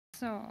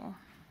So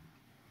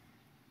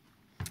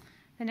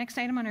the next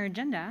item on our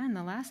agenda and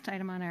the last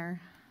item on our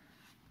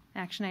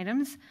action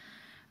items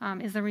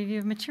is the review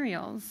of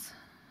materials.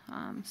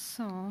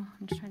 So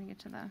I'm just trying to get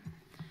to the...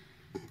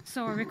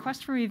 So a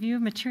request for review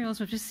of materials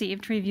was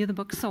received to review the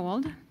book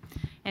sold.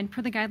 And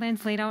per the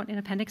guidelines laid out in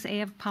Appendix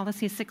A of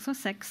Policy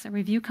 606, a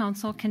review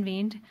council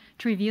convened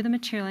to review the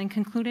material and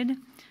concluded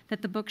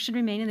that the book should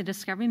remain in the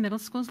Discovery Middle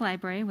School's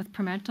library with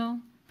parental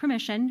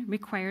permission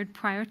required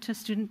prior to a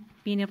student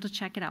being able to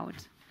check it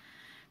out.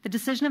 The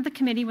decision of the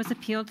committee was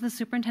appealed to the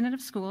superintendent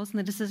of schools, and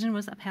the decision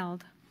was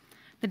upheld.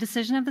 The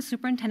decision of the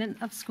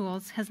superintendent of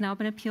schools has now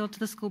been appealed to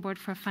the school board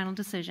for a final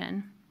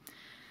decision.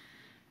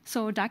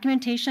 So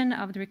documentation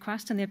of the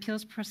request and the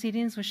appeals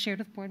proceedings was shared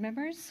with board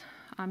members.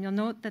 You'll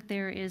note that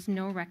there is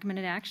no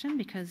recommended action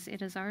because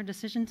it is our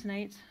decision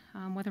tonight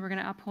whether we're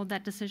going to uphold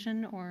that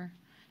decision or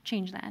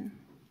change that.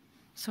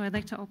 So I'd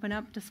like to open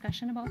up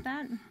discussion about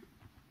that.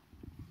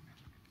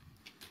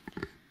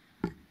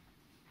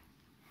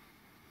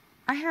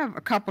 I have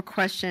a couple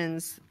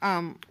questions.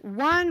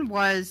 One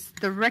was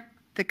the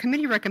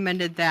committee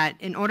recommended that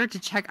in order to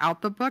check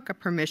out the book, a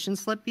permission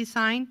slip be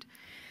signed.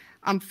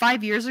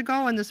 5 years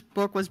ago, when this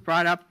book was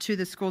brought up to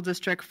the school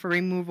district for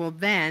removal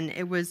then,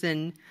 it was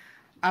in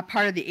a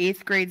part of the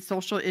 8th grade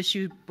social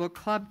issue book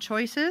club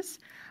choices.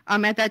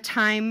 At that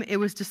time, it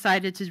was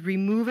decided to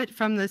remove it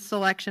from the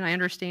selection, I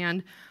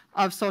understand,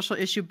 of social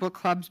issue book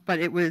clubs, but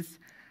it was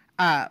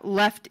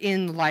left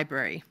in the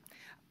library.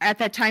 At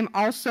that time,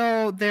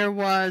 also, there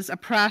was a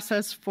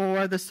process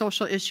for the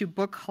social issue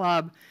book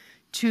club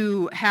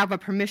to have a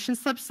permission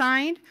slip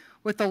signed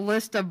with a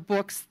list of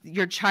books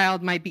your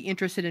child might be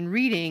interested in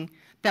reading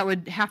that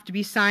would have to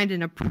be signed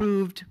and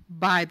approved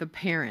by the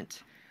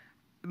parent.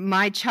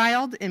 My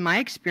child, in my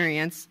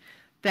experience,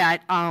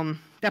 that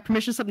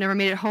permission slip never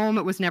made it home.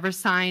 It was never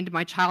signed.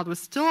 My child was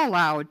still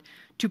allowed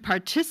to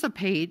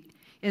participate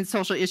in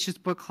Social Issues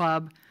Book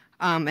Club,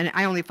 and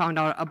I only found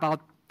out about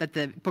that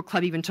the book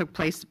club even took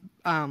place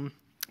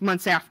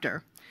months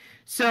after.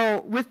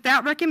 So with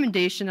that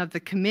recommendation of the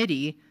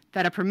committee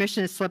that a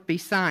permission slip be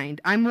signed,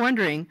 I'm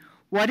wondering,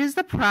 what is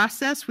the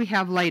process we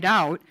have laid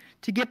out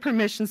to get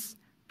permission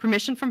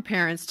from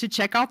parents to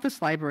check out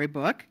this library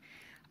book?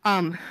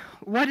 How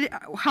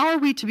are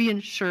we to be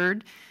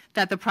ensured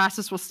that the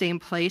process will stay in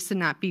place and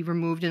not be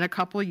removed in a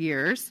couple of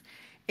years?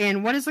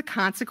 And what is the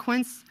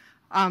consequence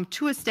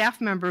to a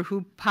staff member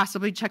who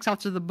possibly checks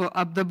out the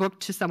book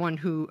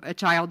to a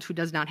child who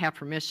does not have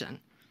permission?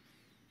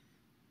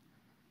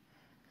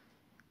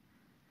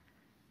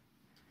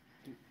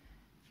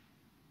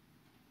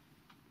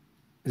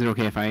 Is it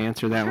okay if I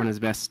answer that one as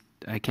best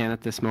I can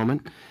at this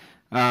moment?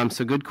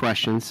 So good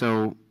question.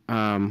 So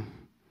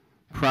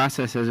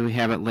process as we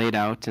have it laid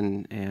out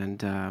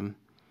and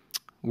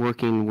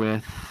working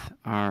with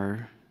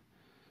our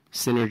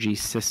synergy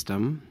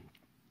system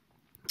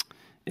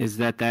is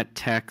that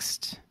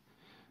text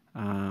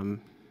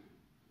would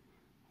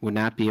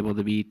not be able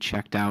to be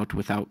checked out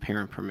without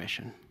parent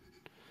permission.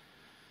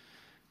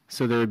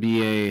 So there would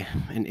be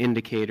an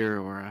indicator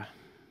or a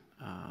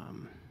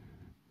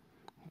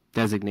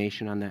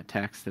designation on that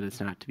text that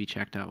it's not to be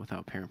checked out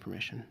without parent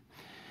permission.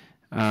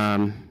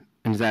 And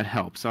does that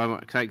help? So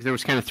there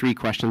was kind of 3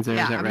 questions there,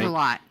 is that right? Yeah, a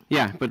lot.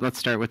 Yeah, but let's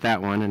start with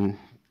that one and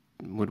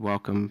would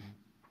welcome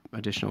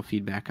additional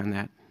feedback on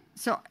that.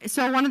 So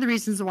one of the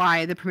reasons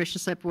why the permission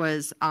slip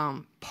was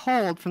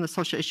pulled from the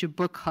social issue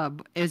book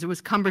club is it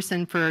was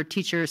cumbersome for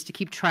teachers to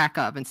keep track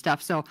of and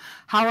stuff. So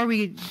how are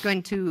we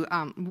going to,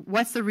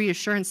 what's the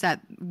reassurance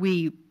that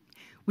we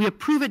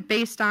approve it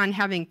based on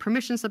having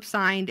permission slip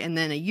signed, and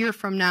then a year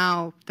from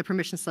now, the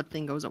permission slip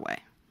thing goes away?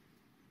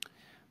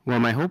 Well,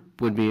 my hope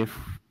would be if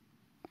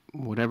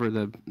whatever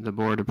the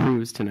board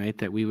approves tonight,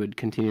 that we would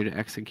continue to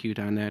execute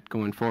on that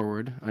going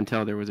forward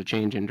until there was a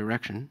change in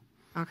direction.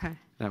 Okay.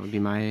 That would be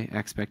my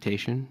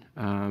expectation.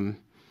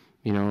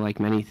 Like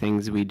many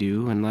things we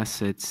do,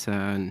 unless it's,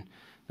 those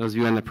of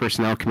you on the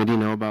Personnel Committee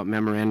know about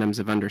memorandums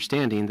of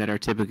understanding that are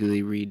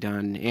typically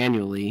redone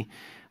annually.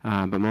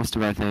 But most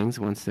of our things,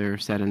 once they're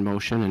set in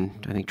motion,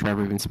 and I think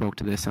Trevor even spoke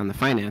to this on the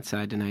finance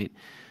side tonight,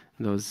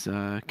 those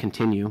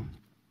continue.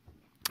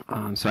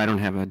 So I don't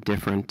have a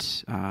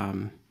different,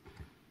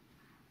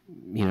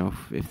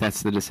 if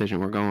that's the decision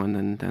we're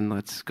going, then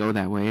let's go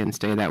that way and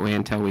stay that way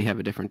until we have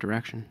a different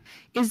direction.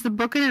 Is the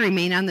book going to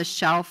remain on the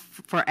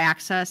shelf for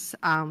access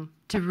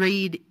to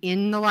read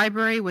in the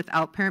library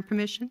without parent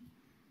permission?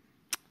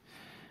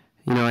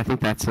 I think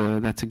that's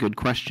a good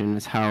question,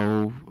 is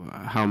how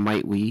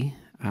might we?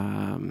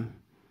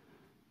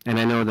 And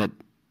I know that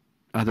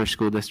other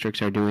school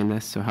districts are doing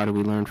this, so how do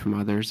we learn from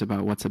others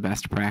about what's a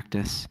best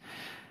practice?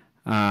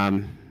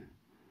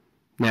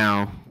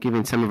 Now,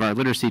 given some of our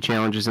literacy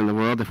challenges in the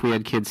world, if we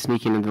had kids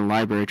sneaking into the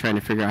library trying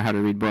to figure out how to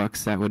read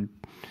books, that would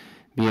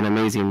be an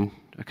amazing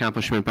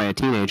accomplishment by a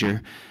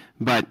teenager.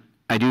 But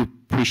I do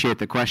appreciate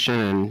the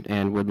question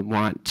and would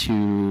want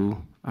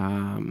to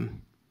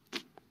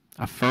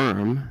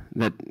affirm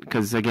that,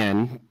 because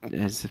again,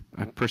 as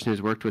a person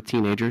who's worked with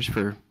teenagers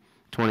for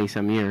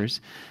 20-some years,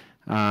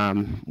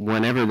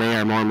 whenever they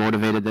are more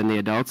motivated than the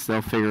adults,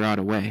 they'll figure out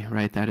a way,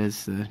 right? That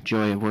is the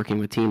joy of working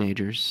with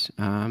teenagers,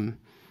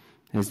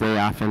 as they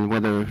often,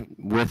 whether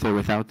with or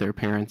without their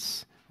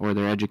parents or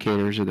their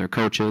educators or their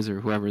coaches or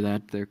whoever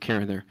that their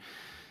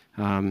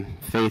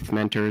faith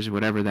mentors,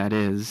 whatever that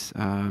is.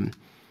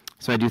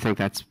 So I do think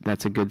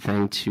that's a good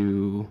thing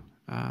to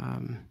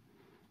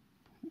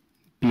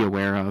be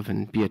aware of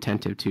and be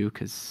attentive to,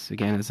 because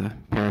again, as a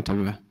parent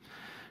of a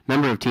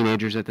number of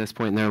teenagers at this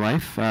point in their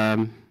life,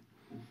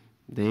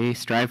 they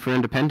strive for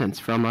independence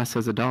from us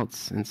as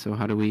adults, and so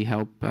how do we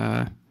help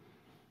them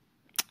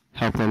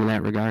in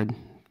that regard?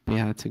 But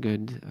yeah, that's a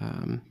good.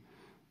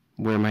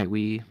 Where might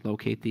we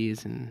locate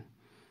these? And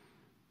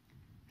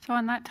so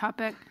on that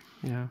topic,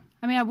 yeah,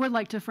 I mean, I would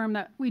like to affirm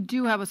that we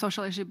do have a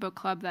social issue book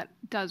club that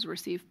does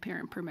receive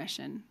parent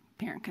permission,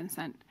 parent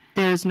consent.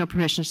 There's no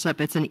permission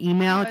slip. It's an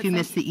email. No, if you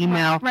miss the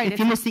email, right, if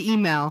you miss the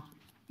email,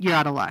 you're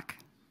out of luck.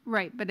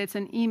 Right, but it's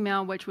an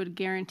email which would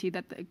guarantee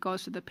that it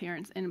goes to the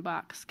parent's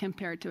inbox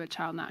compared to a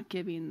child not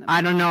giving them.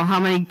 I don't know how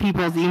many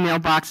people's email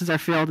boxes are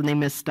filled and they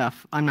miss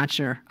stuff. I'm not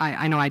sure.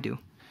 I know I do.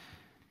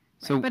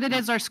 So, but it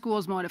is our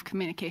school's mode of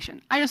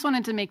communication. I just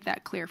wanted to make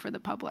that clear for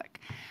the public.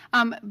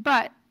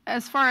 But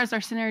as far as our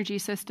Synergy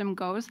system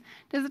goes,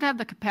 does it have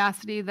the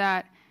capacity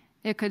that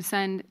it could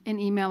send an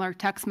email or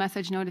text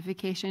message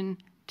notification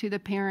to the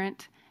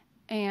parent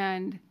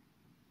and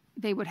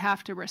they would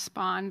have to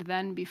respond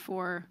then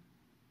before?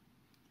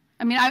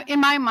 I mean, in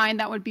my mind,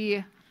 that would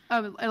be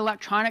an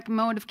electronic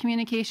mode of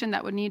communication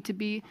that would need to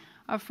be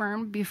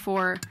affirmed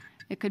before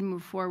it could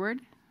move forward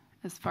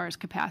as far as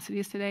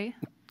capacities today.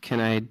 Can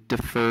I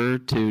defer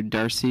to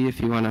Darcy if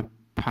you want to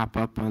pop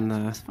up on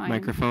the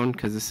microphone?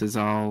 Because this is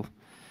all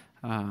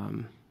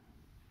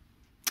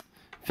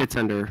fits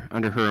under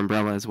her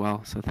umbrella as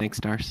well. So thanks,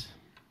 Darcy.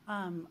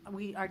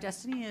 Our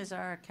Destiny is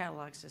our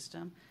catalog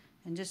system.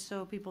 And just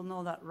so people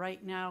know that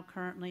right now,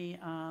 currently,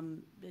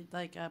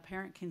 like a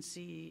parent can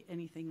see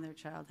anything their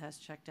child has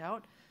checked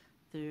out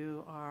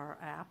through our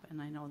app,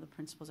 and I know the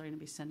principals are going to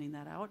be sending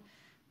that out.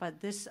 But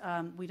this,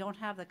 we don't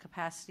have the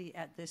capacity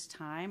at this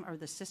time, or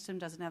the system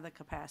doesn't have the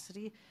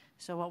capacity.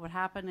 So what would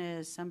happen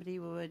is somebody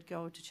would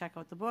go to check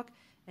out the book,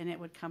 and it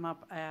would come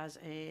up as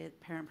a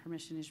parent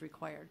permission is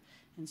required.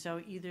 And so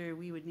either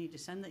we would need to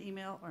send the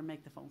email or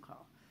make the phone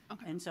call.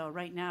 Okay. And so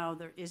right now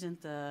there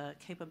isn't the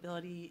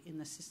capability in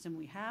the system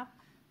we have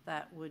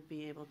that would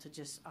be able to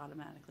just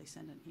automatically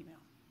send an email.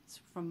 It's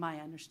from my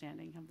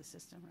understanding of the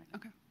system right now.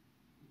 Okay.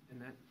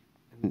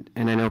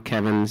 And I know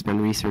Kevin's been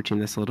researching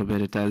this a little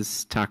bit. It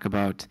does talk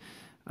about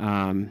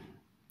that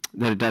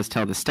it does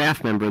tell the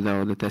staff member,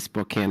 though, that this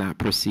book cannot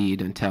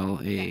proceed until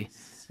an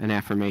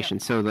affirmation.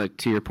 Yep. So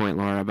to your point,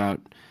 Laura,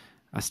 about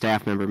a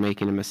staff member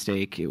making a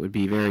mistake, it would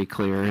be very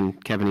clear,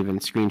 and Kevin even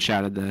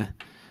screenshotted the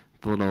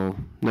little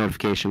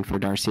notification for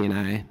Darcy and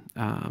I,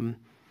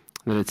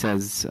 that it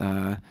says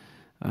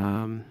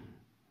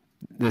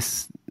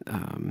this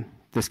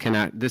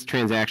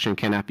transaction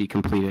cannot be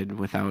completed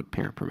without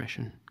parent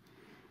permission.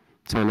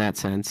 So in that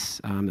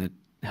sense, it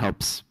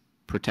helps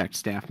protect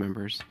staff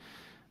members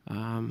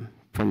from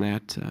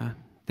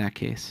that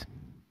case.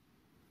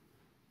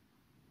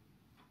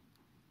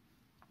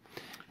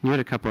 You had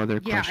a couple other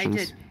questions.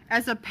 Yeah, I did.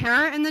 As a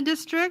parent in the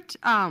district,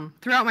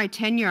 throughout my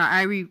tenure,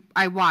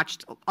 I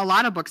watched a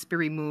lot of books be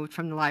removed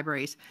from the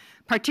libraries,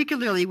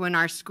 particularly when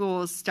our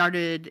schools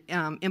started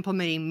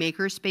implementing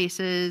maker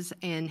spaces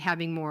and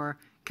having more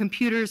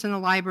computers in the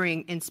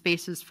library and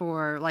spaces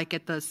for, like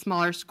at the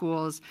smaller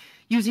schools,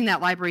 using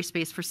that library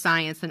space for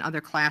science and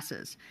other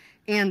classes.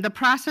 And the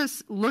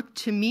process looked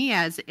to me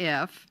as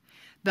if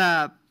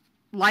the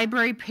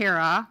library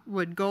para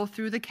would go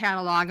through the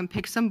catalog and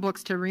pick some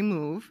books to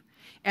remove,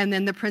 and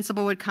then the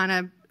principal would kind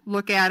of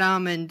look at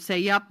them and say,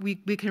 yep, we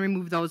can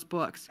remove those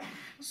books.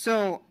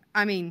 So,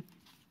 I mean,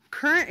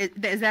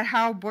 is that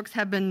how books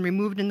have been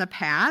removed in the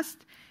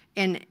past?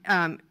 And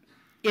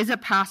is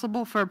it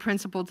possible for a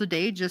principal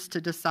today just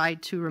to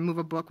decide to remove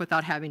a book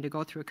without having to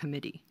go through a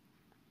committee?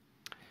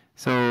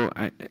 So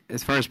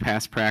as far as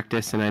past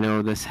practice, and I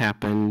know this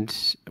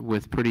happened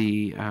with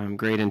pretty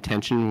great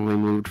intention when we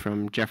moved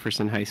from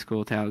Jefferson High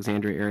School to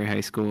Alexandria Area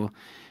High School,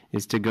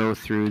 is to go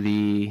through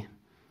the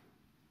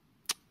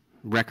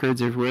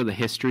records everywhere, the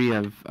history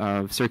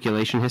of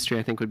circulation history,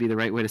 I think would be the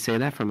right way to say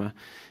that from a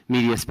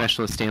media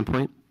specialist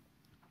standpoint.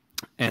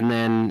 And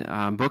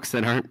then books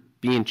that aren't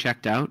being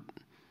checked out,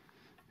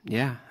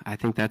 yeah, I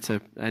think that's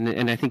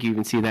and I think you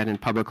even see that in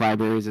public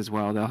libraries as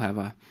well. They'll have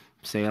a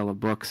sale of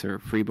books or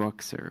free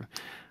books or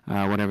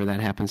whatever that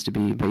happens to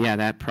be. But yeah,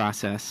 that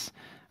process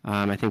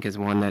I think is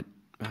one that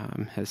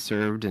has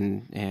served,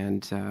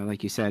 and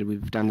like you said,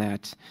 we've done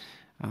that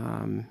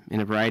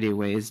in a variety of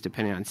ways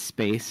depending on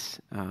space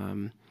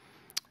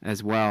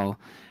as well.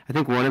 I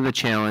think one of the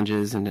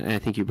challenges, and I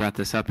think you brought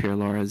this up here,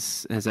 Laura,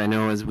 is, as I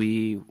know, as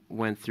we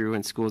went through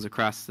and schools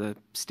across the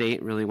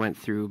state really went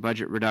through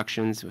budget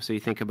reductions. So you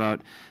think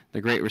about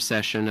the Great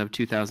Recession of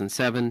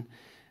 2007,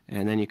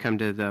 and then you come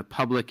to the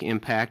public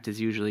impact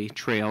is usually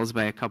trails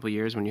by a couple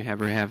years when you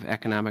ever have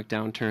economic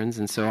downturns.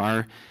 And so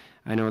our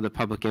I know the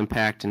public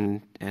impact,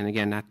 and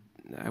again,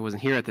 I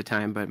wasn't here at the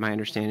time, but my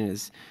understanding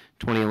is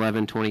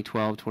 2011,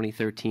 2012,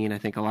 2013, I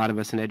think a lot of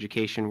us in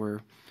education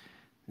were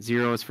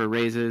zeros for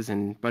raises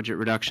and budget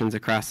reductions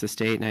across the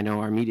state, and I know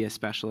our media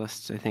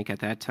specialists, I think at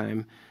that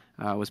time,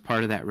 was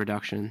part of that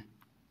reduction,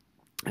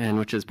 and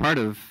which is part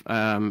of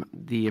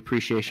the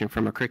appreciation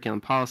from a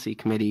curriculum policy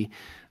committee,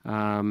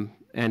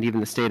 and even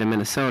the state of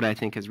Minnesota, I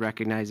think, has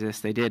recognized this.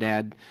 They did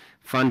add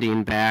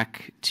funding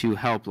back to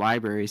help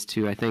libraries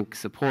to, I think,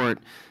 support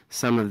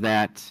some of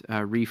that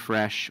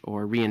refresh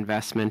or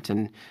reinvestment.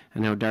 And I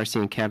know Darcy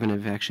and Kevin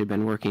have actually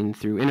been working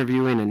through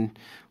interviewing, and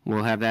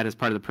we'll have that as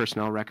part of the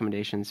personnel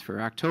recommendations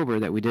for October,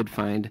 that we did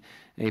find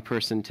a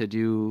person to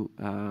do,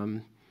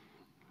 again,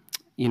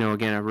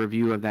 a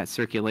review of that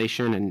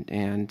circulation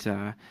and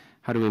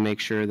how do we make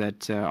sure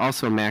that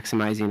also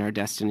maximizing our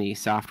Destiny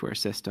software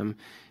system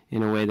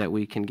in a way that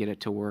we can get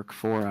it to work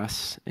for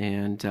us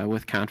and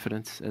with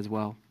confidence as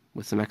well,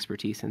 with some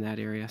expertise in that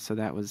area. So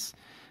that was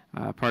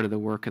part of the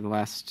work of the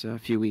last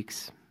few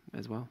weeks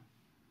as well.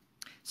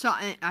 So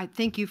I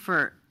thank you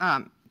for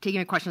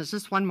taking a question. There's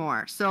just one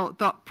more. So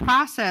the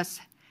process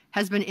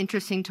has been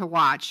interesting to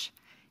watch,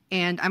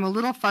 and I'm a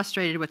little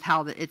frustrated with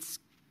how it's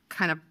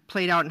kind of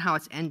played out and how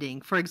it's ending.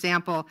 For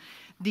example,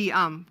 the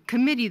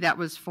committee that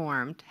was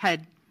formed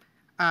had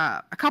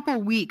a couple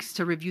weeks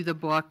to review the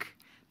book.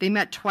 They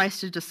met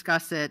twice to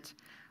discuss it.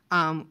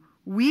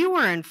 We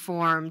were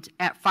informed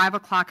at 5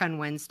 o'clock on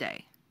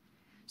Wednesday.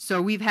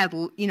 So we've had,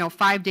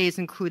 5 days,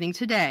 including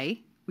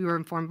today. We were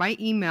informed by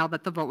email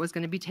that the vote was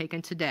going to be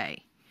taken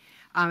today.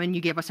 And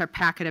you gave us our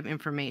packet of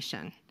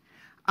information.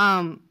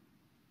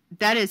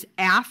 That is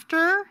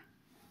after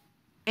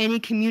any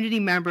community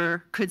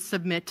member could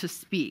submit to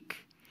speak.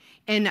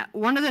 And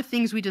one of the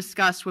things we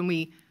discussed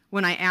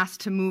when I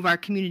asked to move our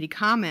community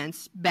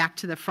comments back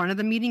to the front of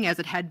the meeting, as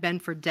it had been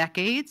for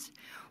decades,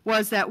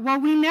 was that, well,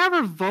 we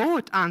never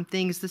vote on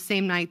things the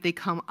same night they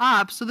come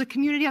up, so the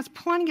community has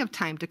plenty of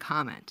time to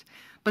comment.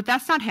 But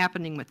that's not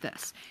happening with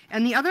this.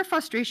 And the other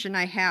frustration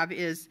I have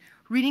is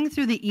reading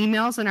through the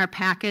emails in our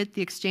packet,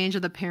 the exchange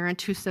of the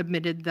parent who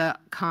submitted the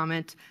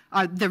comment,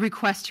 the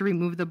request to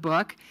remove the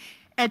book.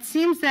 It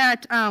seems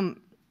that,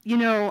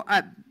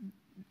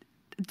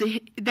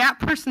 that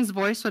person's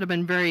voice would have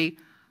been very,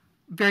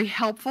 very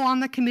helpful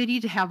on the committee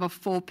to have a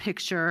full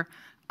picture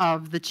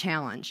of the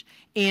challenge.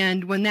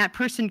 And when that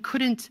person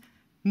couldn't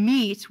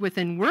meet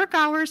within work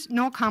hours,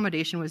 no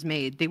accommodation was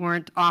made. They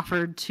weren't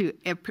offered to,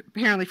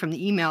 apparently from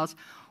the emails,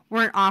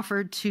 weren't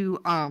offered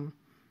to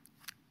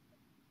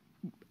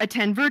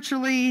attend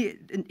virtually.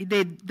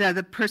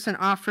 The person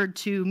offered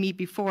to meet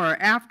before or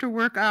after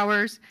work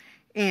hours.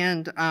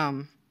 And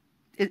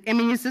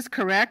is this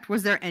correct?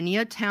 Was there any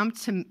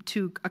attempt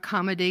to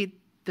accommodate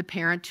the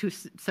parent who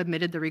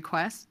submitted the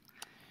request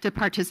to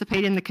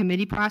participate in the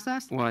committee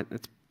process? Well,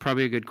 it's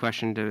probably a good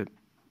question to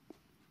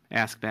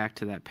ask back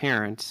to that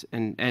parent.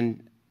 And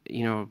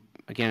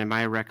again, in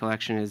my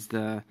recollection is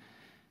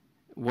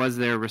was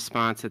their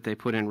response that they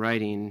put in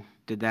writing,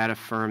 did that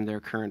affirm their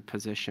current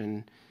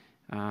position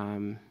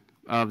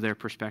of their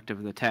perspective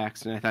of the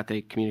text? And I thought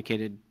they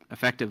communicated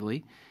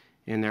effectively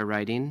in their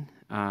writing.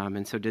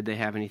 And so did they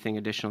have anything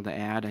additional to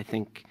add? I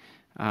think,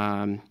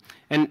 and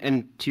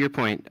to your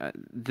point,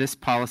 this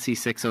policy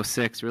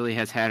 606 really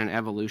has had an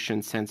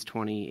evolution since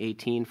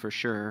 2018 for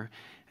sure.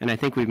 And I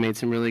think we've made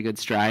some really good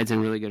strides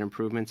and really good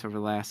improvements over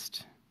the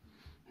last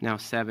now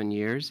 7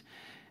 years.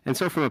 And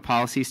so from a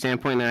policy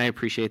standpoint, and I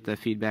appreciate the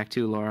feedback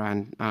too,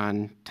 Laura,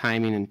 on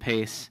timing and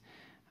pace,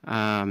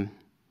 that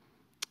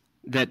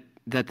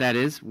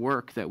is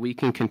work that we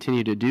can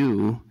continue to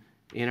do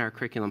in our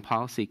curriculum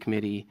policy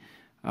committee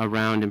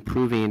around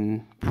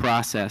improving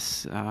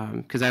process.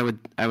 Because I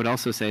would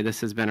also say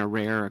this has been a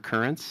rare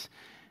occurrence,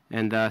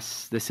 and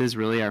thus this is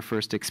really our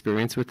first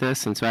experience with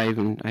this. And so I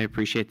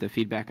appreciate the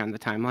feedback on the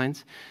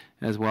timelines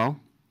as well.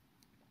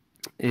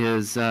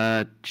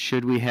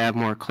 Should we have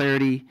more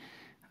clarity?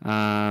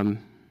 Even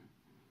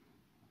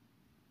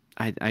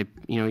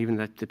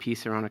the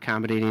piece around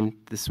accommodating,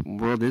 this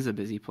world is a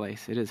busy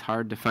place. It is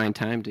hard to find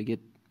time to get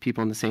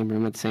people in the same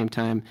room at the same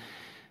time.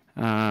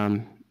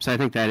 So I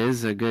think that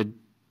is a good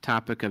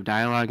topic of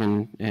dialogue,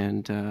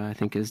 and I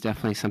think is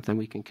definitely something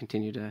we can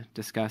continue to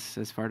discuss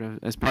as part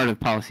of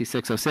Policy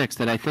 606,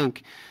 that I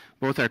think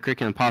both our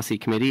Curriculum Policy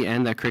Committee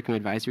and the Curriculum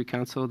Advisory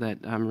Council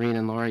that Maureen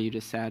and Laura, you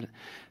just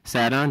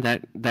sat on,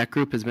 that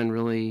group has been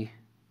really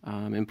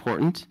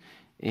important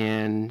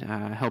in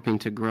helping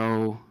to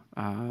grow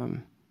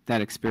that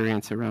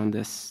experience around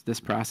this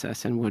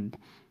process, and would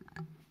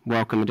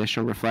welcome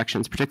additional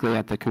reflections, particularly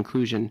at the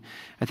conclusion.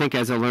 I think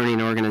as a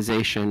learning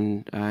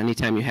organization,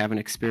 anytime you have an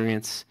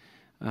experience,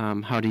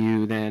 how do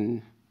you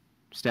then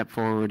step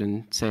forward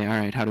and say, all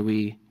right,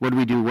 what do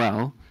we do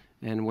well,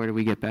 and where do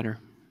we get better?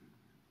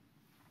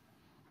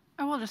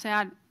 I will just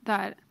add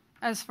that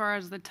as far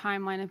as the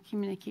timeline of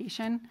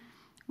communication,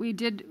 we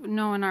did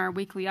know in our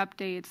weekly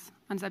updates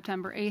on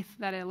September 8th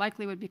that it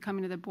likely would be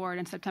coming to the board,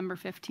 and September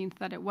 15th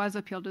that it was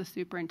appealed to the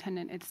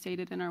superintendent. It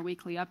stated in our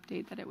weekly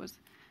update that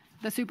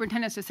the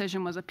superintendent's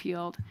decision was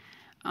appealed.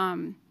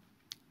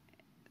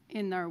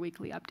 in our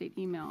weekly update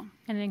email.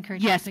 And it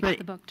encourages Yes, us to get but-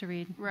 the book to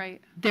read.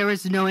 Right, There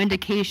was no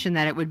indication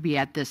that it would be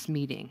at this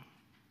meeting.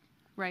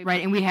 right.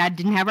 Right, and we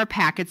didn't have our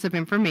packets of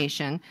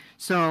information.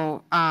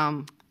 So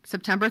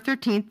September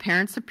 13th,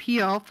 parents'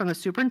 appeal from the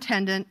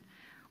superintendent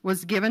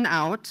was given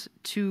out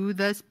to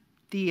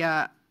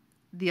the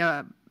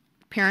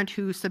parent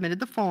who submitted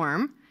the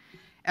form.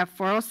 At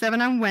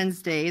 4:07 on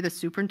Wednesday, the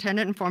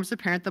superintendent informs the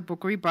parent the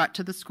book will be brought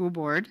to the school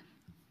board.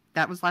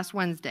 That was last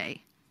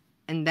Wednesday,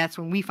 and that's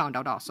when we found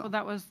out also. So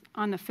that was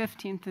on the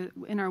 15th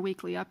in our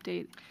weekly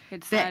update.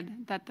 It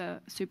said that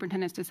the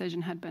superintendent's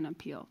decision had been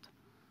appealed.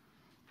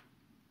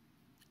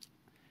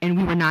 And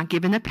we were not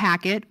given the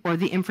packet or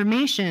the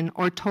information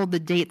or told the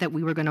date that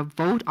we were going to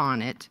vote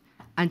on it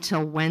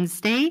until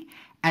Wednesday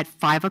at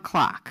 5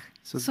 o'clock.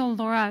 So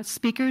Laura,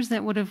 speakers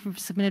that would have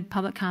submitted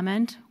public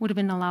comment would have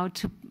been allowed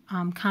to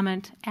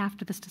comment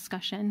after this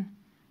discussion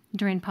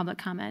during public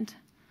comment.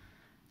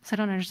 So I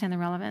don't understand the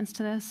relevance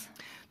to this.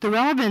 The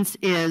relevance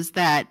is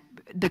that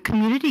the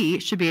community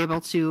should be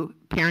able to,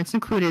 parents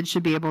included,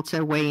 should be able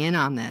to weigh in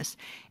on this.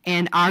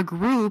 And our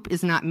group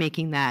is not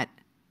making that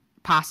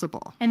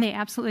possible. And they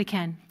absolutely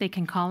can. They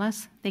can call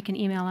us. They can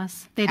email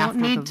us. They don't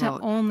After the need to vote.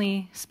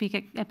 only speak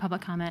at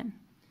public comment.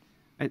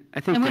 I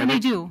think And the what do other, they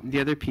do? the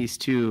other piece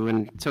too,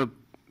 and so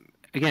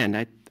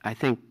again, I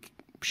think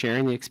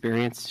sharing the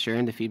experience,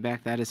 sharing the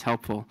feedback, that is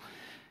helpful.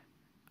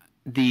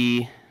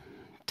 The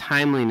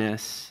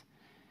timeliness,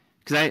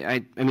 because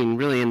I mean,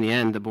 really in the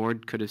end, the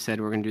board could have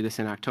said, we're going to do this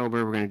in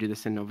October, we're going to do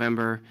this in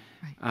November,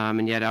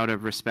 and yet out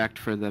of respect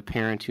for the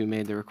parent who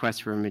made the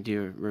request for a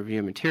review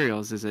of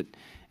materials, is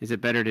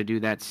it better to do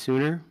that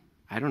sooner?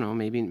 I don't know,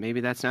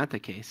 maybe that's not the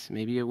case.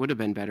 Maybe it would have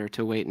been better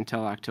to wait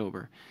until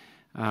October.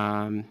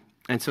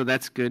 And so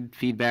that's good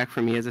feedback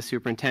for me as a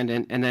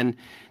superintendent. And then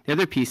the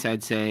other piece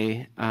I'd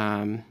say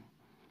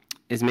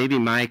is maybe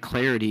my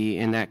clarity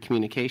in that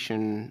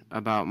communication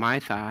about my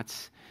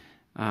thoughts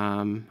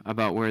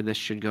about where this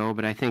should go.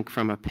 But I think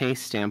from a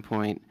pace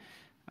standpoint,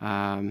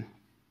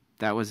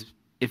 that was,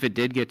 if it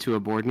did get to a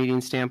board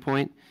meeting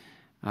standpoint,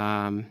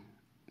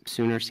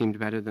 sooner seemed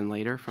better than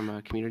later from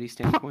a community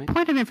standpoint.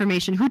 Point of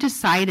information, who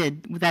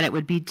decided that it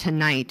would be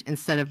tonight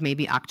instead of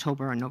maybe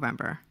October or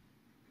November?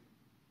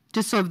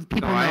 Just so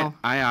people know.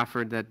 I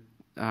offered that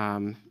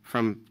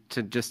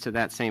to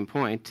that same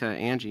point to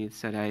Angie,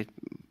 said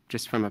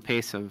just from a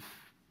pace of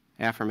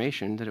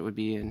affirmation that it would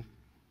be in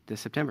the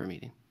September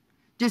meeting.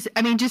 Just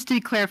to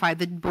clarify,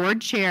 the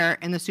board chair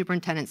and the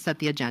superintendent set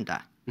the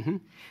agenda. Mm-hmm.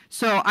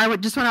 So I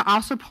would just want to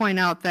also point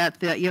out that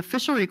the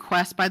official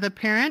request by the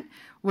parent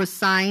was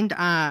signed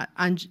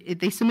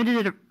they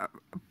submitted it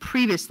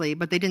previously,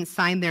 but they didn't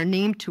sign their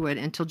name to it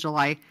until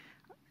July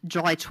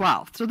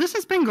 12th. So this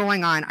has been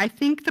going on. I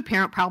think the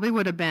parent probably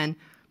would have been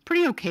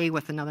pretty okay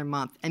with another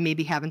month and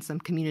maybe having some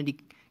community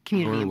Or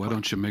why input.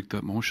 don't you make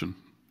that motion?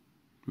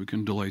 We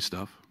can delay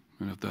stuff.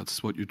 And if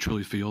that's what you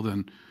truly feel,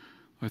 then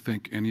I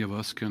think any of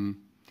us can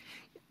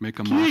make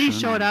a Community motion.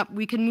 showed up,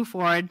 we can move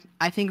forward.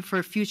 I think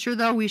for future,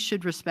 though, we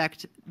should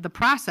respect the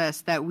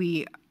process that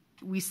we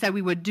said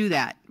we would do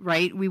that,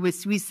 right? We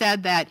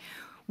said that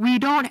we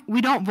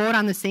don't vote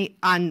on the same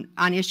on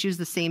issues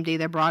the same day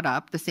they're brought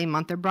up, the same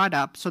month they're brought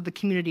up. So the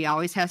community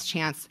always has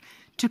chance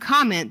to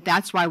comment.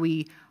 That's why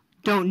we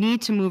don't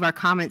need to move our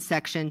comment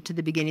section to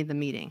the beginning of the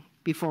meeting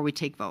before we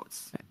take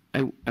votes.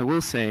 I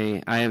will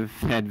say I've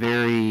had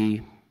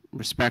very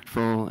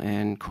respectful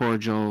and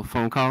cordial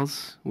phone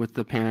calls with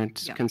the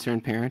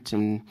concerned parent,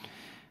 and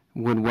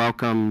would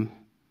welcome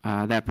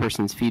that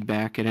person's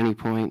feedback at any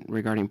point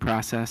regarding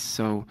process.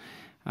 So,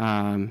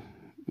 again,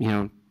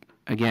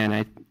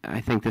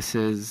 I think this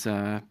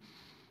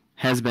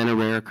has been a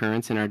rare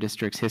occurrence in our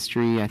district's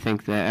history. I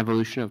think the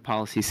evolution of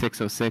Policy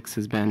 606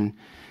 has been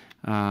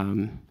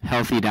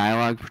healthy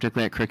dialogue,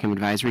 particularly at Curriculum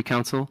Advisory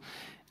Council.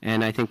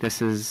 And I think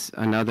this is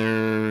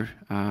another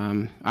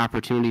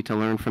opportunity to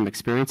learn from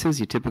experiences.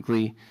 You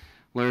typically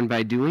learn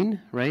by doing,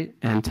 right?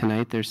 And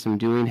tonight there's some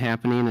doing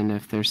happening, and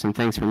if there's some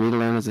things for me to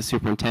learn as a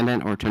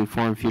superintendent or to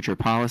inform future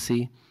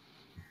policy,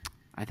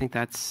 I think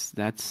that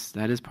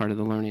is part of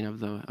the learning of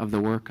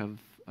the work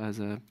as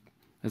a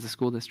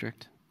school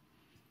district.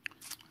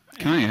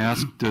 Can I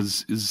ask,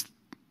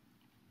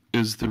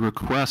 is the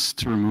request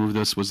to remove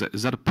this,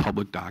 is that a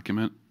public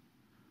document?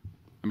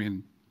 I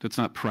mean, that's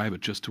not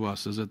private just to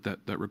us, is it,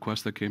 that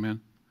request that came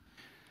in?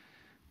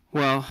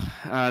 Well,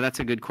 that's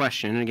a good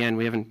question. Again,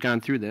 we haven't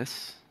gone through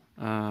this.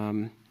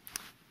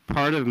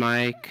 Part of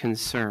my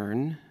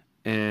concern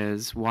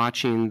is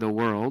watching the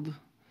world.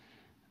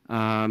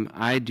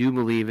 I do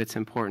believe it's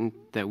important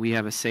that we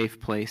have a safe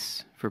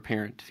place for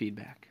parent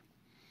feedback.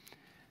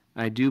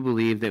 I do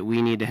believe that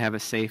we need to have a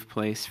safe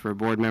place for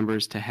board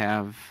members to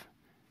have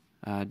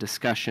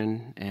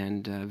discussion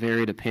and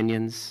varied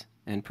opinions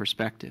and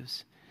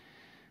perspectives.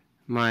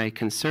 My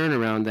concern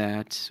around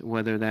that,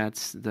 whether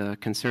that's the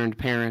concerned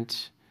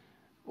parent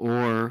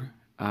or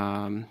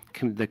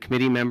the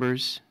committee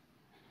members,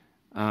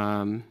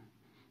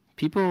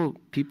 people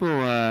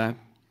are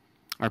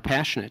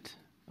passionate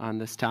on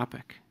this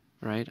topic,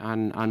 right?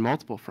 On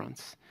multiple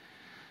fronts.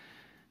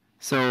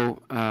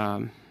 So,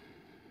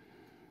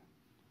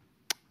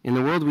 in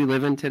the world we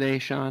live in today,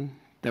 Sean,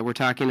 that we're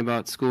talking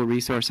about school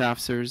resource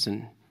officers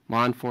and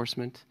law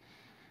enforcement,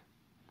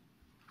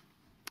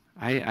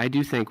 I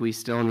do think we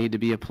still need to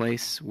be a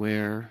place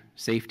where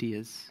safety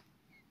is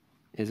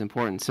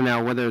important. So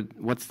now,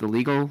 what's the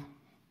legal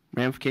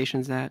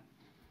ramifications of that?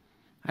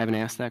 I haven't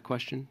asked that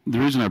question. The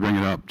reason I bring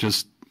it up,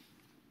 just,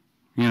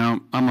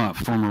 I'm a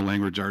former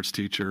language arts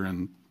teacher,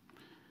 and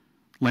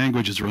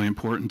language is really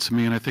important to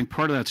me, and I think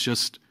part of that's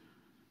just,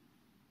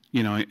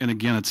 and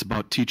again, it's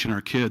about teaching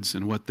our kids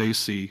and what they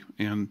see.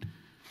 And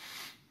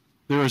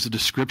there was a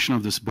description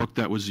of this book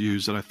that was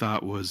used that I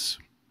thought was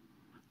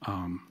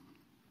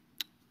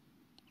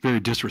very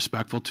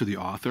disrespectful to the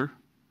author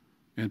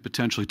and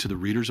potentially to the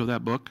readers of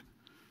that book.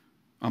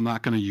 I'm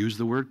not going to use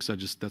the word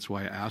because that's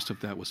why I asked if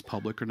that was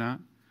public or not.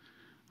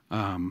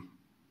 I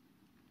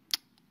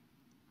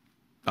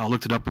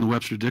looked it up in the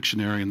Webster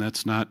Dictionary, and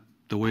that's not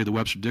the way the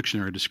Webster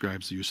Dictionary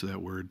describes the use of that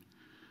word.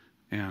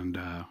 And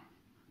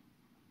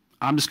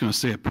I'm just going to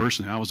say it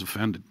personally. I was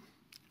offended.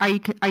 Are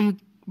you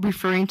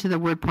referring to the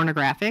word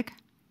pornographic?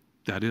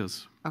 That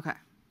is. Okay.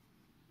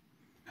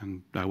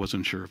 And I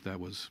wasn't sure if that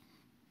was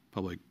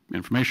public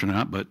information or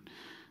not, but,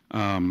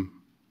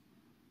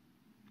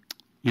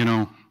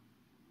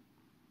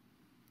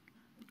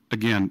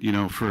 again,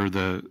 for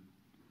the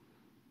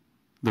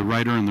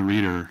writer and the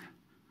reader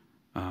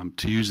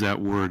to use that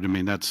word,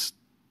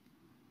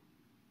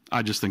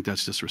 I just think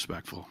that's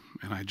disrespectful.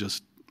 And I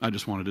just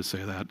wanted to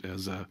say that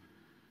as a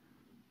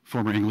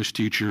former English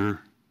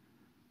teacher,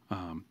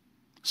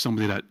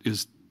 somebody that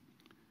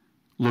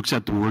looks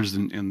at the words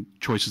and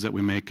choices that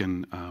we make,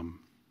 and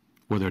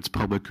whether it's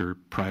public or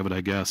private,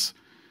 I guess.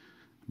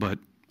 But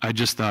I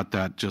just thought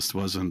that just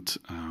wasn't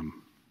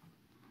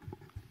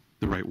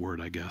the right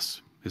word, I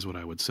guess, is what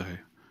I would say.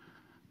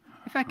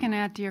 If I can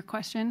add to your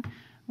question,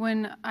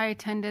 when I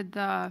attended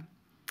at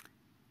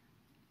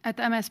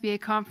the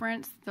MSBA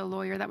conference, the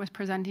lawyer that was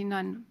presenting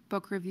on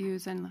book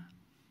reviews and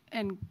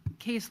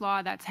case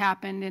law that's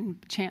happened in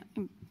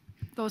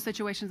those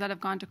situations that have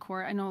gone to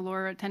court. I know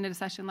Laura attended a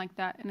session like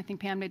that, and I think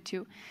Pam did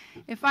too.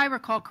 If I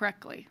recall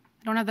correctly,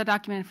 I don't have the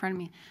document in front of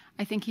me,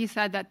 I think he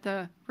said that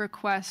the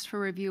request for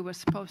review was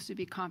supposed to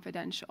be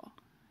confidential.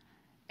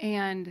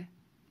 And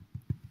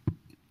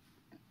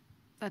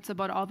that's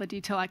about all the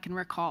detail I can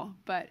recall.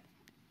 But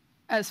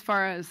as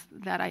far as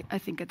that, I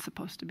think it's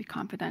supposed to be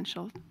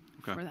confidential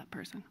for that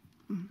person.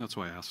 Mm-hmm. That's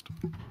why I asked.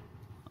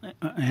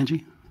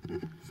 Angie?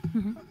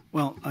 Mm-hmm.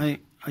 Well, I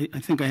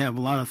think I have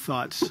a lot of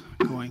thoughts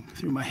going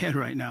through my head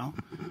right now.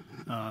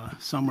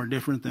 Some are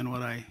different than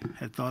what I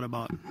had thought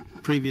about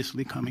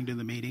previously coming to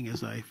the meeting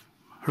as I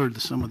heard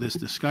some of this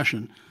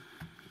discussion.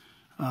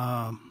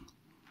 I'm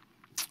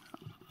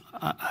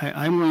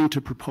going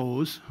to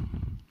propose,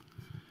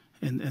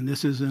 and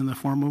this is in the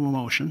form of a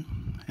motion,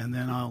 and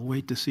then I'll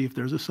wait to see if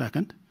there's a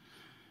second.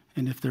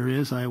 And if there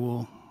is, I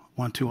will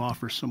want to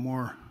offer some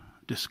more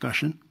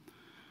discussion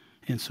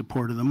in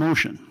support of the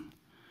motion.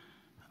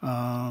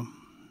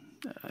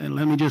 And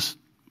let me just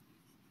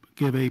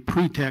give a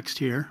pretext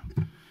here.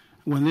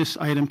 When this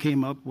item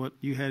came up, what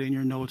you had in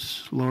your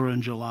notes, Laura,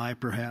 in July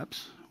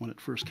perhaps, when it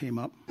first came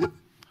up,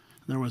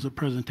 there was a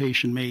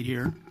presentation made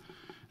here.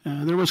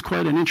 There was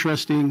quite an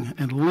interesting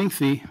and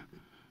lengthy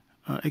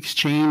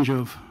exchange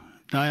of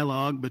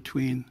dialogue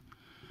between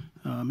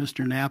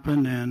Mr.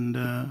 Knappen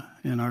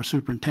and our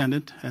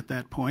superintendent at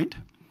that point.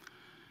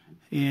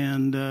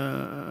 And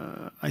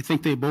I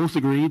think they both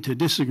agreed to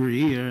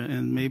disagree,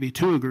 and maybe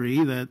to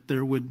agree, that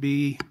there would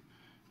be,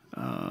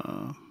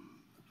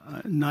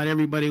 not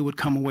everybody would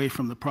come away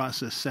from the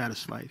process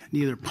satisfied.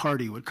 Neither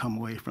party would come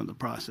away from the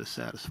process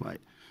satisfied.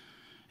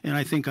 And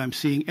I think I'm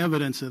seeing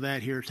evidence of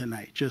that here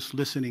tonight, just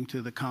listening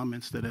to the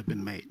comments that have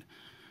been made.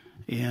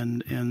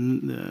 And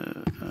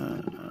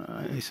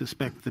I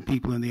suspect the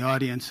people in the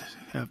audience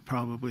have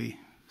probably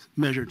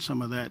measured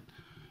some of that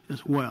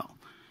as well.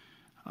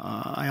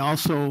 I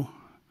also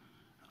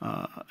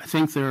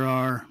think there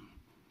are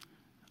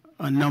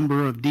a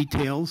number of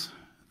details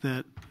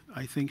that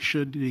I think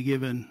should be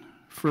given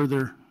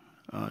further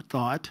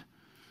thought.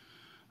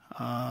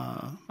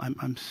 I'm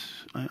going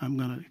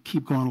to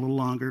keep going a little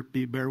longer.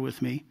 Bear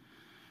with me.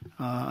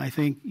 I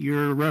think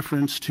your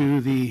reference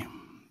to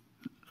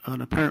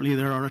apparently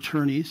there are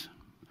attorneys,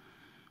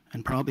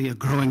 and probably a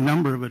growing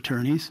number of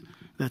attorneys,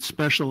 that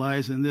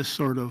specialize in this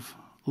sort of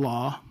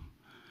law.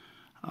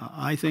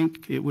 I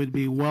think it would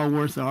be well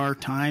worth our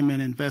time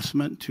and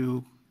investment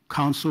to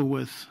counsel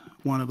with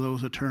one of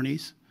those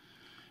attorneys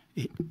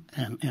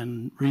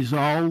and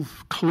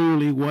resolve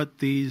clearly what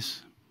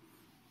these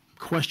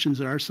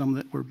questions are, some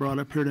that were brought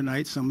up here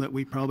tonight, some that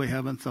we probably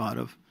haven't thought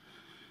of.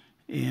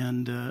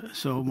 And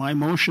so my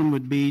motion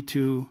would be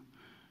to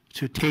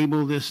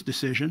table this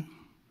decision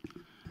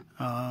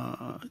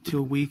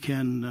till we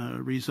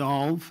can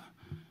resolve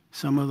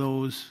some of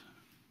those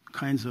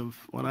kinds of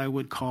what I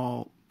would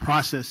call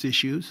process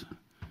issues.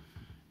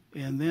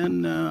 And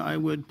then I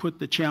would put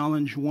the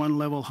challenge one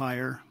level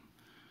higher.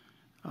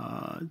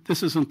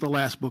 This isn't the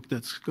last book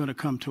that's going to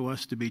come to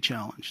us to be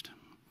challenged.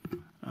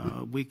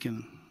 We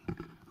can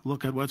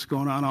look at what's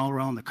going on all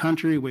around the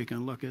country. We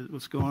can look at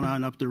what's going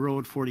on up the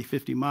road 40,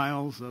 50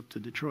 miles up to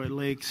Detroit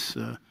Lakes,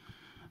 a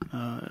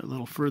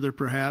little further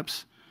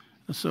perhaps.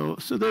 So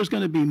there's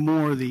going to be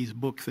more of these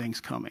book things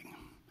coming.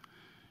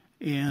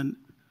 And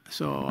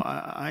so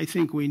I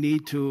think we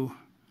need to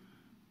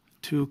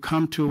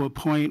come to a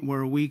point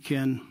where we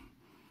can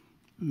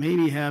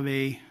maybe have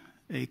a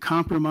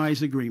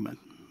compromise agreement.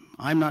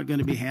 I'm not going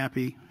to be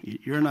happy.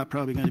 You're not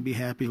probably going to be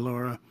happy,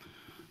 Laura.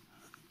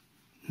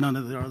 None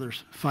of the other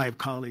 5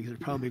 colleagues are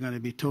probably going to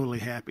be totally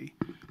happy.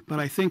 But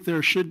I think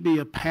there should be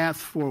a path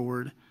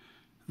forward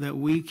that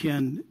we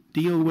can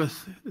deal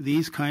with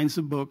these kinds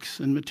of books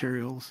and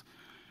materials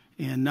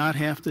and not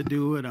have to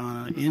do it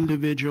on an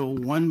individual,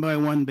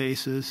 one-by-one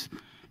basis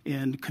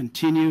and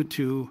continue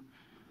to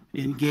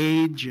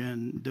engage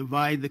and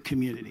divide the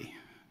community.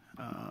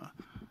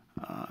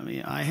 I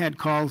mean, I had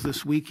calls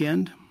this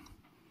weekend,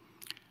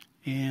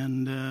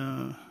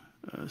 and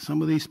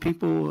some of these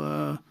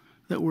people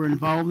that were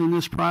involved in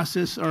this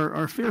process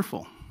are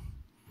fearful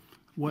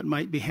what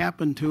might be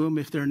happen to them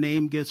if their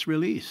name gets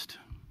released.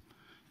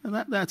 And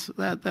that's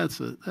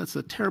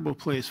a terrible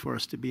place for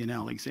us to be in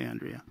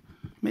Alexandria.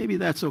 Maybe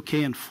that's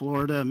okay in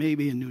Florida,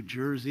 maybe in New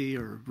Jersey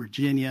or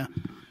Virginia,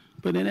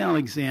 but in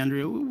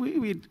Alexandria,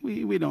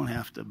 we don't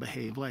have to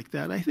behave like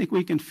that. I think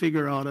we can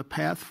figure out a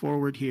path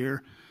forward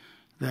here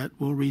that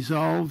will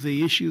resolve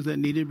the issues that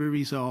need to be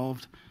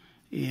resolved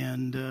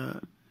and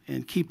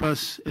keep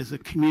us as a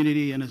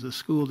community and as a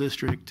school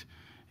district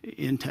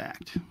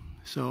intact.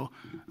 So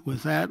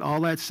with that,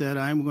 all that said,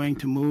 I'm going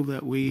to move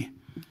that we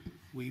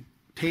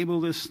table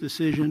this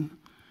decision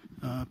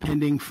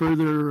pending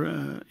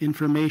further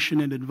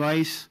information and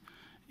advice,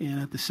 and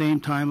at the same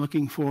time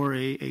looking for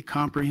a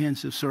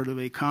comprehensive sort of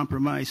a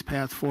compromise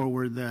path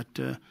forward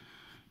that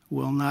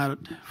will not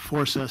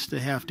force us to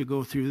have to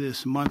go through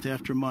this month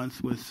after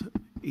month with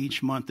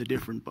each month a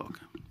different book.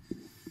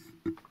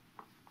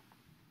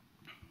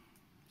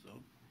 So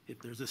if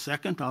there's a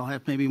second, I'll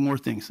have maybe more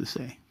things to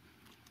say.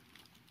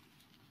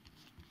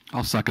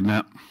 I'll second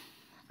that.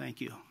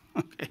 Thank you.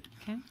 Okay.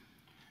 Okay.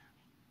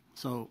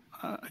 So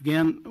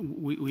again,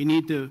 we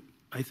need to,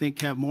 I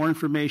think, have more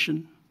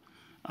information.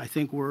 I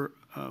think we're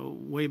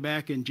way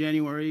back in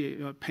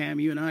January, Pam,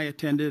 you and I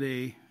attended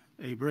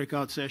a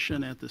breakout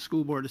session at the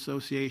School Board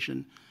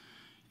Association,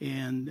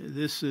 and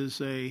this is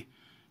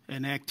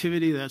an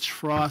activity that's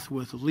fraught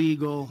with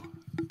legal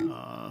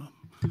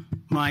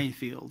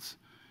minefields.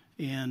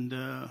 And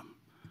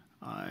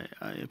I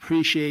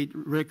appreciate,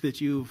 Rick,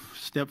 that you've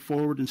stepped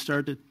forward and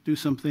started to do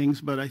some things,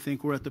 but I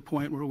think we're at the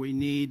point where we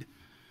need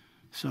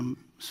some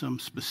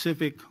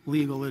specific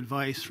legal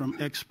advice from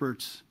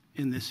experts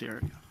in this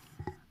area.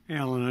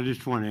 Alan, I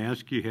just want to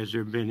ask you, has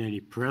there been any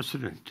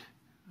precedent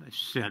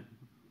set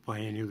by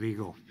any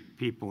legal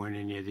people in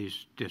any of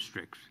these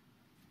districts?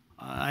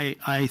 I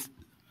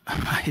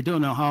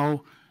don't know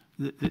how,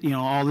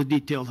 all the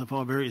details of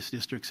how various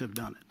districts have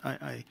done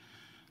it.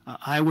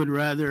 I would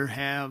rather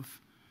have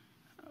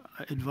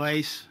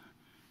advice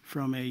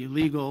from a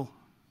legal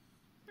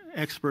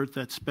expert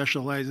that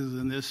specializes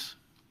in this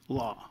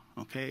law,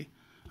 okay?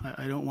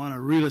 I don't want a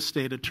real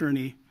estate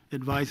attorney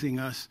advising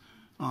us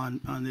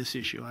on this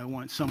issue. I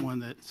want someone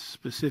that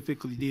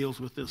specifically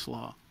deals with this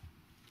law.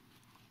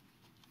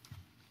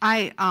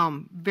 I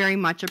very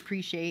much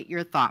appreciate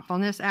your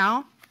thoughtfulness,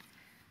 Al.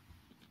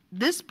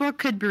 This book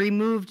could be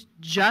removed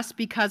just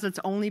because it's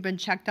only been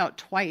checked out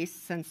twice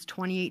since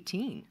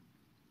 2018.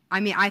 I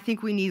mean, I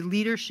think we need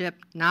leadership,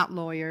 not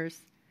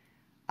lawyers,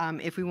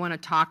 if we want to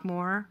talk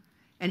more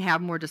and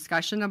have more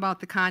discussion about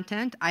the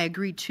content. I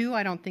agree, too.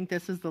 I don't think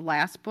this is the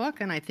last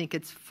book, and I think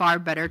it's far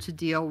better to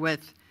deal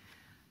with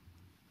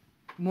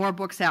more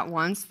books at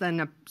once than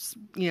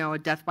a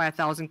death by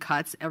 1,000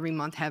 cuts every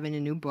month having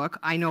a new book.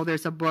 I know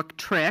there's a book,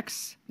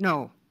 Tricks.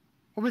 No.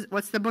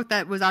 What's the book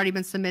that was already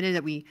been submitted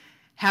that we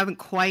haven't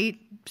quite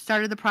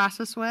started the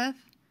process with?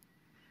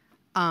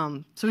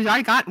 So we've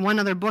already got one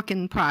other book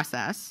in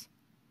process.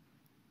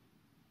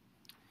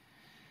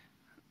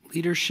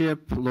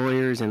 Leadership,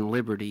 lawyers, and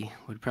liberty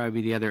would probably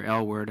be the other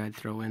L word I'd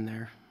throw in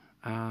there.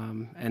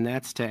 And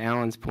that's to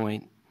Alan's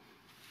point.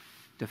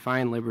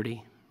 Define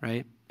liberty,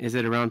 right? Is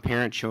it around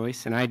parent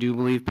choice? And I do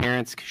believe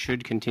parents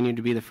should continue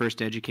to be the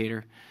first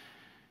educator.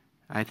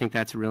 I think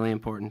that's really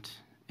important.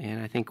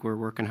 And I think we're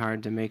working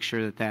hard to make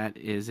sure that that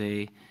is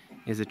a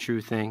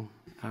true thing.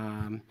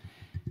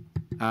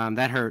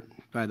 That hurt,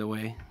 by the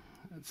way.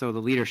 So the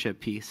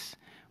leadership piece,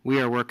 we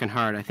are working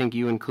hard, I think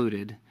you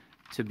included,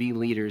 to be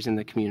leaders in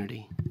the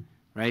community,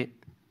 right?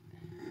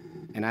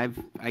 And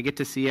I get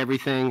to see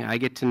everything. I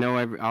get to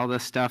know all the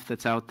stuff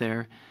that's out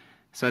there.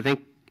 So I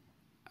think,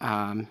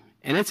 and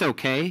it's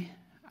okay.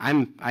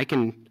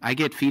 I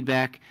get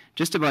feedback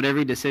just about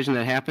every decision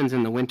that happens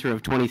in the winter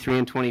of 23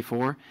 and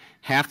 24.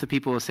 Half the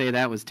people will say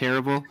that was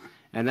terrible,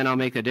 and then I'll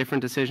make a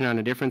different decision on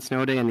a different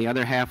snow day, and the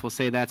other half will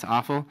say that's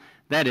awful.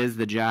 That is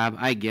the job.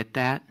 I get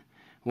that.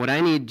 What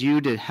I need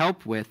you to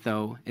help with,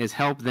 though, is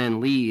help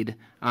then lead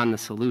on the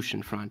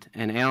solution front.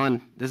 And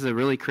Alan, this is a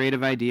really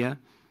creative idea.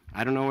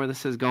 I don't know where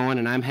this is going,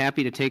 and I'm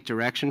happy to take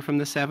direction from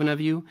the 7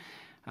 of you.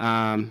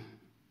 But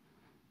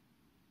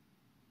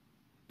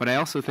I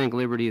also think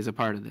liberty is a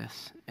part of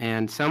this.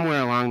 And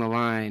somewhere along the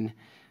line,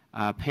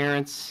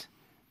 parents,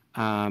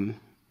 and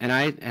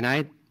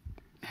I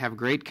have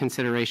great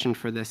consideration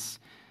for this,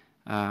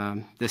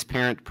 this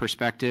parent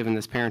perspective and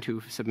this parent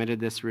who submitted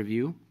this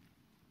review.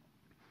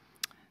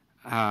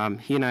 He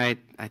and I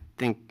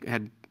think,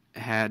 had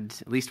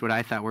at least what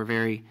I thought were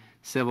very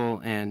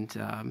civil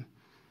and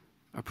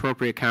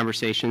appropriate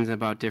conversations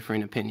about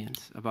differing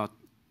opinions about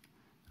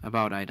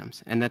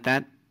items, and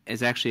that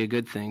is actually a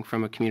good thing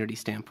from a community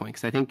standpoint,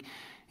 because I think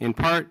in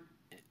part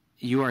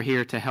you are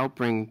here to help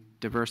bring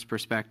diverse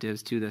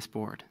perspectives to this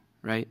board,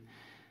 right?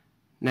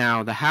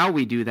 Now, the how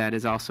we do that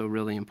is also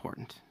really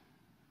important,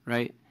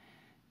 right?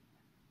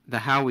 The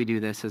how we do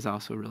this is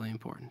also really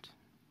important.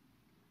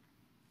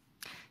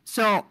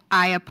 So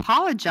I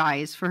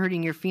apologize for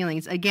hurting your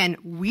feelings. Again,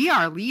 we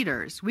are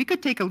leaders. We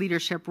could take a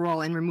leadership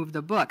role and remove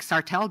the book.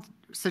 Sartell,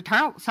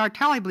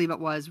 I believe it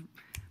was,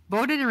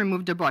 voted and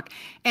removed a book.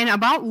 And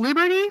about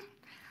liberty,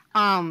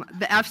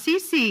 the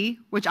FCC,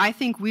 which I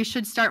think we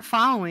should start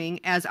following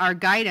as our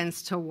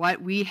guidance to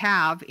what we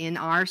have in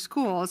our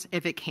schools,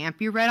 if it can't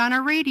be read on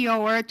a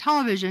radio or a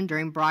television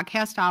during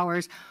broadcast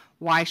hours,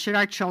 why should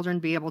our children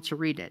be able to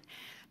read it?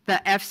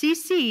 The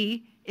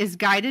FCC is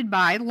guided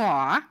by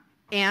law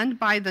and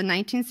by the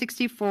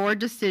 1964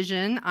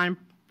 decision on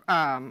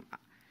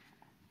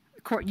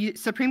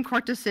Supreme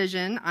Court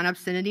decision on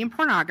obscenity and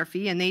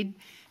pornography, and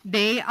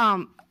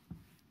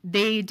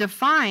they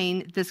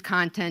define this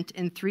content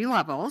in 3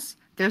 levels.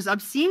 There's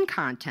obscene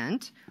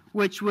content,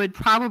 which would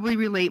probably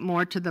relate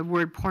more to the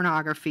word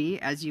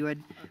pornography, as you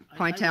would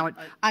point out.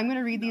 I'm going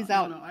to read these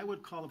out. No, I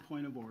would call a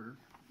point of order.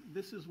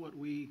 This is what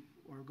we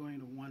are going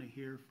to want to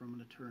hear from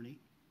an attorney,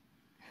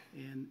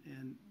 and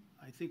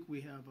I think we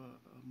have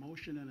a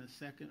motion and a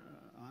second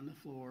on the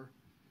floor,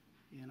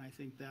 and I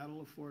think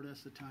that'll afford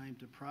us the time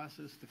to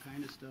process the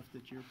kind of stuff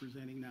that you're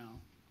presenting now.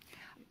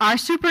 Our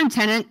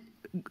superintendent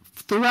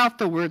threw out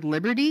the word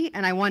liberty,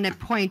 and I want to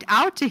point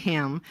out to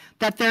him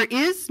that there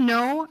is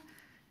no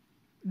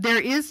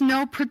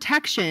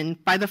protection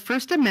by the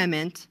First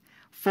Amendment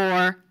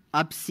for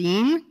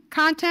obscene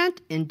content,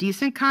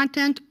 indecent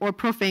content, or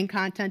profane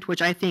content,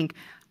 which I think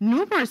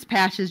numerous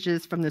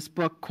passages from this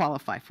book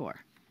qualify for.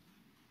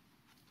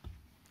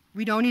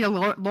 We don't need a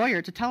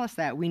lawyer to tell us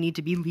that. We need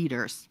to be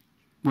leaders.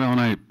 Well,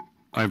 and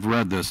I've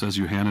read this as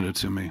you handed it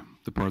to me,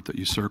 the part that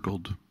you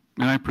circled,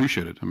 and I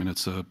appreciate it. I mean,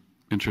 it's a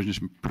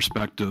interesting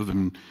perspective,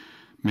 and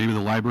maybe the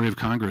Library of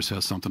Congress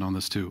has something on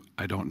this too.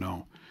 I don't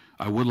know.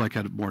 I would like to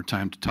have more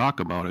time to talk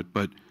about it,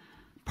 but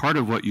part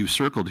of what you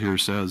circled here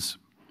says,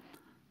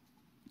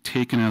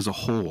 taken as a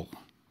whole.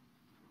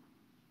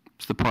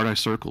 It's the part I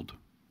circled.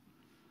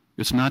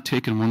 It's not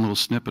taking one little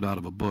snippet out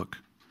of a book.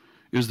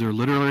 Is there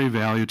literary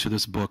value to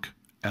this book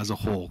as a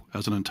whole,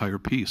 as an entire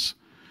piece?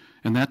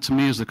 And that, to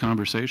me, is the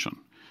conversation.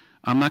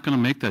 I'm not going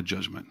to make that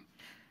judgment.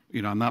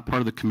 You know, I'm not part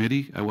of the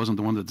committee. I wasn't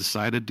the one that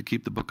decided to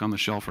keep the book on the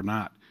shelf or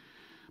not.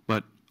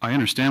 But I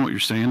understand what you're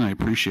saying, and I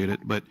appreciate it.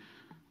 But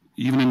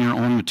even in your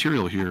own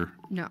material here...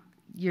 No,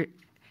 you're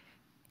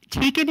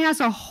taken as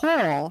a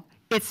whole,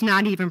 it's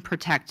not even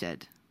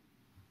protected.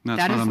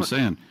 That's what I'm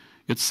saying.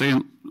 It's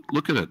saying,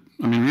 look at it.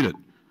 I mean, read it.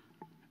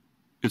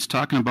 It's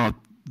talking about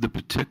the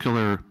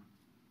particular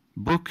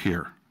book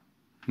here,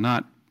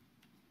 not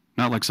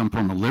like some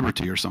form of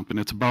liberty or something.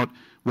 It's about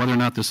whether or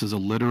not this is a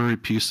literary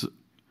piece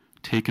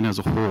taken as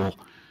a whole.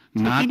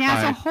 Taken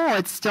as a whole,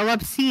 it's still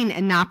obscene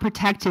and not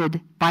protected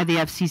by the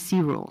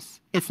FCC rules.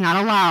 It's not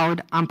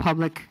allowed on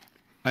public.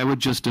 I would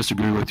just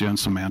disagree with you on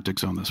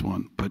semantics on this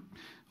one, but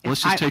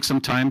let's just take some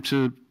time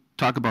to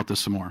talk about this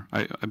some more.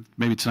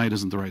 Maybe tonight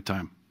isn't the right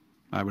time.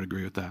 I would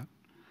agree with that.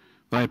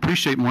 But I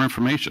appreciate more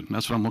information.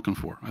 That's what I'm looking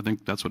for. I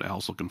think that's what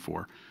Al's looking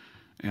for,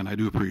 and I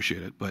do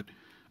appreciate it. But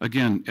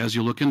again, as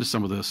you look into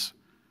some of this,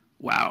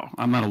 wow,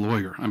 I'm not a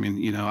lawyer. I mean,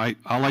 you know,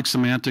 I like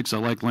semantics, I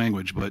like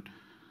language, but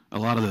a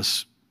lot of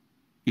this,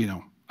 you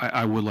know,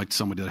 I would like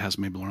somebody that has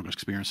maybe longer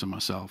experience than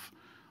myself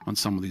on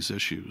some of these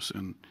issues,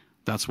 and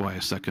that's why I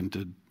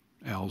seconded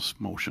Al's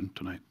motion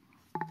tonight.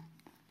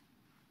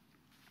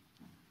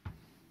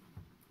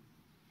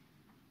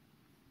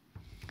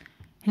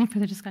 Any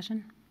further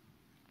discussion?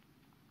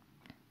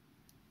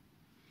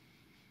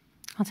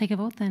 I'll take a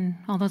vote then.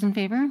 All those in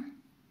favor?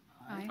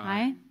 Aye.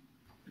 Aye.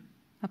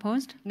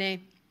 Opposed?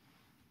 Nay.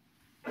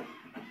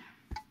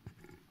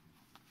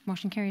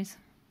 Motion carries.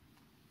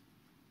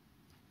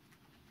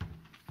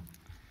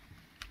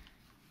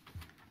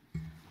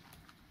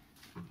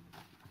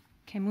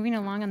 Okay, moving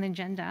along on the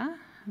agenda,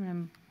 I'm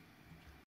going to